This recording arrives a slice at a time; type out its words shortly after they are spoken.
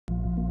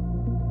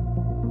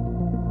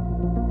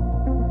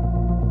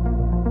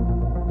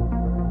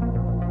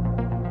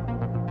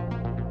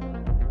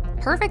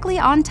Perfectly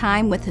on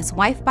time with his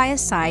wife by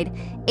his side,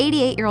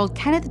 88-year-old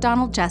Kenneth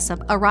Donald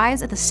Jessup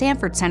arrives at the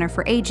Sanford Center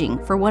for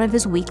Aging for one of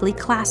his weekly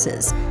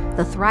classes,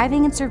 the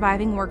Thriving and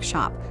Surviving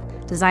Workshop,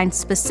 designed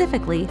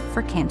specifically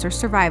for cancer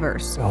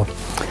survivors. Well,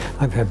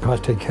 I've had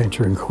prostate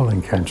cancer and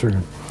colon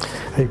cancer,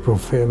 April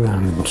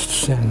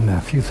 5th, and a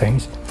few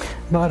things,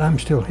 but I'm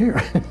still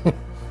here.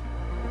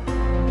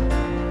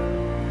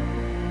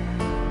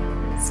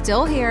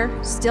 Still here,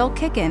 still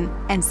kicking,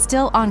 and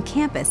still on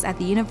campus at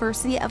the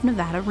University of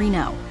Nevada,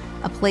 Reno,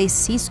 a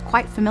place he's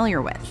quite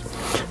familiar with.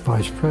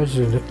 Vice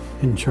president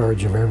in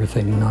charge of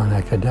everything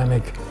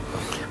non-academic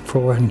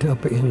for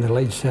up in the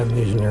late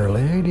 70s and early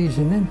 80s,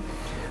 and then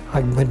I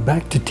went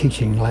back to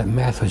teaching.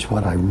 Math is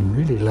what I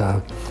really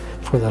love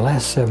for the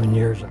last 7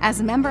 years.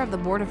 As a member of the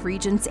Board of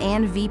Regents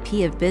and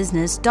VP of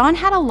Business, Don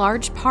had a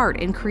large part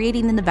in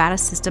creating the Nevada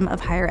system of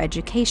higher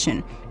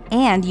education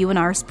and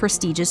UNR's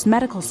prestigious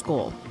medical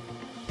school.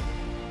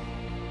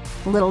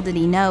 Little did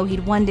he know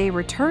he'd one day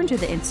return to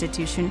the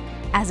institution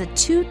as a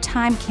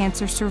two-time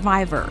cancer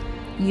survivor,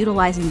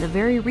 utilizing the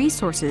very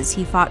resources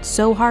he fought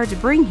so hard to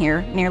bring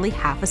here nearly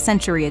half a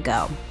century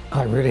ago.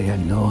 I really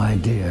had no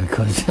idea,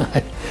 because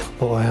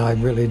boy, I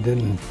really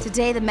didn't.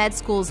 Today, the med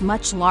school is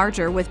much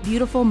larger with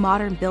beautiful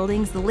modern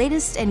buildings, the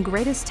latest and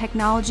greatest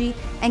technology,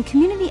 and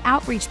community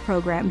outreach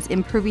programs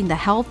improving the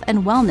health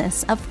and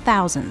wellness of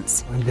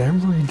thousands. And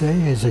every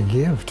day is a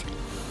gift,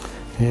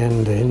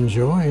 and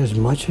enjoy as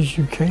much as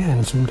you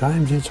can.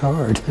 Sometimes it's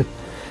hard.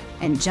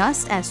 And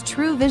just as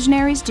true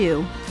visionaries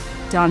do,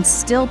 Don's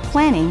still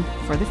planning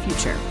for the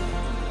future.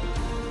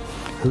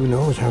 Who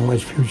knows how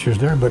much future's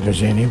there, but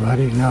does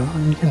anybody know?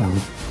 And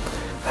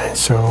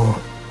so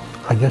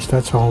I guess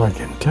that's all I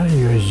can tell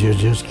you, is you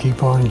just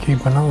keep on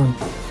keeping on.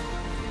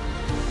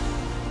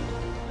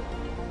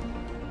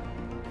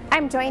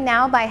 I'm joined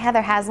now by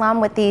Heather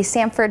Haslam with the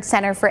Sanford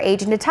Center for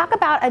Aging to talk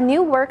about a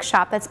new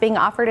workshop that's being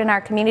offered in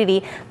our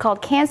community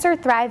called Cancer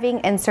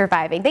Thriving and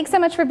Surviving. Thanks so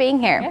much for being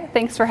here. Yeah,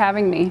 thanks for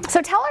having me.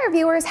 So tell our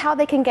viewers how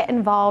they can get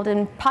involved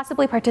and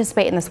possibly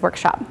participate in this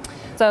workshop.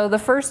 So the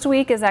first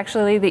week is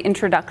actually the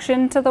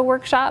introduction to the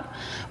workshop,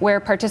 where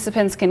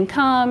participants can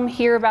come,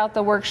 hear about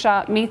the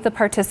workshop, meet the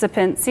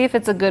participants, see if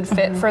it's a good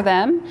fit for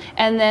them.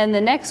 And then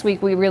the next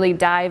week we really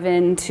dive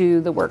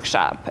into the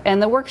workshop.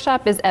 And the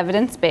workshop is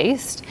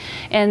evidence-based,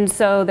 and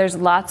so there's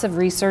lots of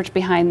research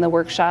behind the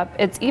workshop.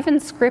 It's even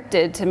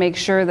scripted to make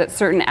sure that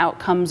certain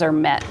outcomes are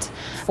met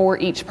for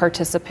each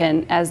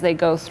participant as they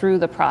go through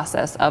the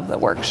process of the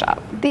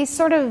workshop. These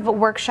sort of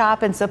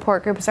workshop and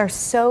support groups are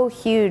so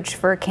huge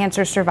for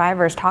cancer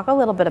survivors. Talk a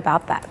little bit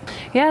about that.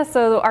 Yeah,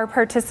 so our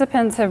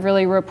participants have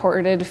really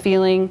reported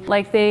feeling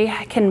like they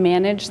can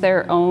manage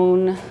their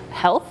own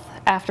health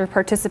after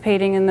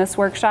participating in this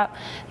workshop.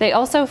 They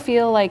also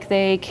feel like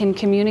they can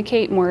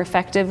communicate more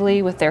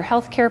effectively with their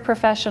healthcare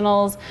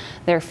professionals,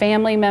 their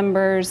family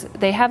members.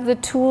 They have the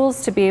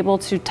tools to be able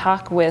to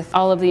talk with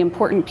all of the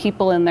important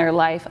people in their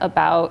life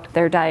about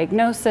their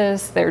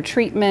diagnosis, their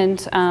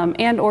treatment,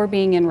 and or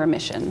being in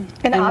remission,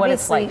 and what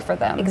it's like for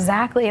them.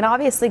 Exactly, and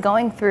obviously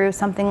going through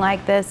something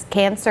like this,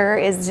 cancer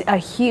is a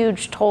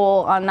huge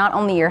toll on not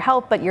only your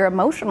health, but your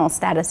emotional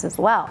status as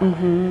well.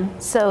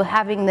 So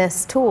having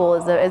this tool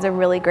is a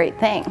really great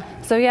thing.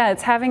 So yeah,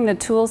 it's having the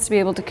tools to be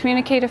able to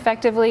communicate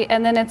effectively,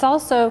 and then it's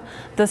also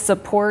the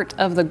support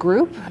of the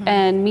group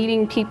and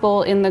meeting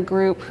people in the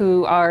group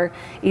who are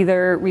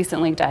either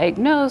recently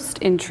diagnosed,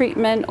 in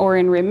treatment, or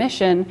in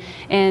remission,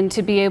 and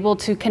to be able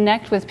to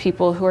connect with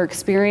people who are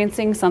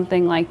experiencing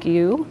something like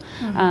you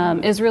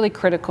is really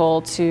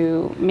critical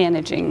to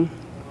managing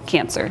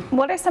cancer.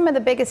 What are some of the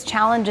biggest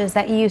challenges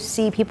that you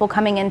see people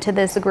coming into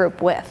this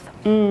group with?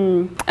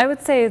 I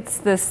would say it's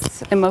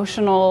this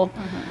emotional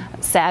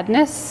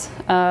sadness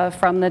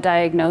from the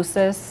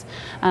diagnosis.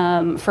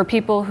 For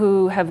people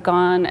who have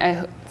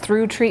gone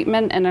through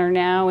treatment and are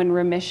now in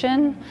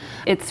remission,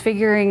 it's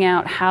figuring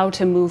out how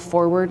to move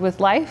forward with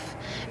life,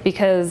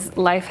 because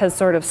life has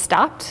sort of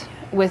stopped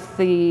with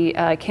the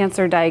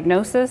cancer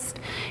diagnosis,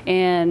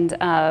 and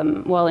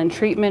while in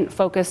treatment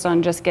focused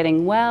on just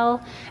getting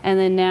well, and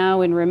then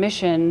now in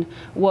remission,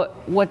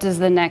 what does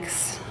the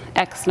next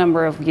X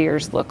number of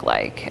years look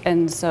like?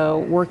 And so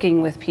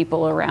working with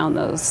people around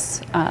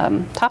those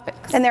topics.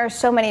 And there are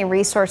so many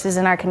resources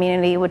in our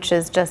community, which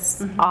is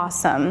just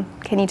awesome.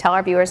 Can you tell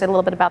our viewers a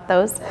little bit about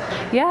those?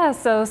 Yeah,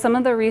 so some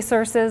of the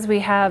resources, we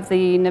have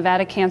the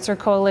Nevada Cancer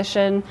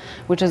Coalition,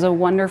 which is a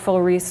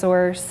wonderful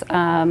resource,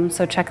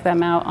 so check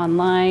them out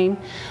online.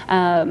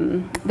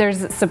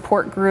 There's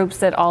support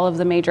groups at all of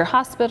the major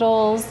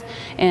hospitals,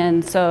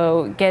 and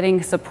so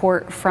getting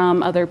support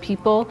from other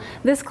people.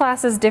 This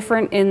class is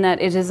different in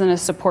that it isn't a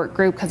support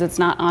group because it's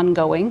not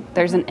ongoing.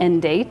 There's an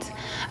end date,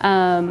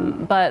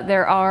 but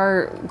there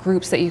are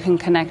groups that you can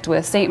connect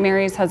with. St.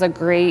 Mary's has a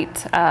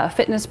great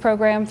fitness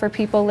program for people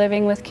people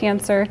living with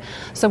cancer.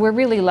 So we're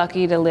really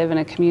lucky to live in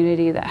a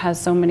community that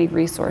has so many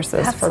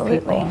resources for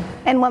people.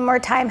 And one more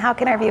time, how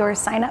can our viewers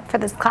sign up for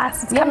this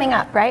class? It's coming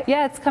up, right?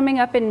 Yeah, it's coming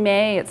up in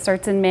May. It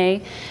starts in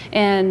May.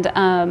 And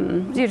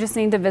you just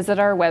need to visit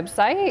our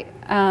website,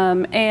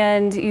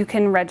 and you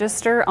can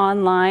register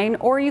online,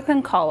 or you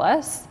can call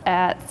us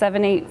at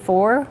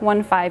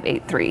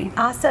 784-1583.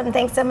 Awesome.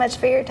 Thanks so much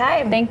for your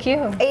time. Thank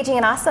you. Aging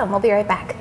and Awesome. We'll be right back.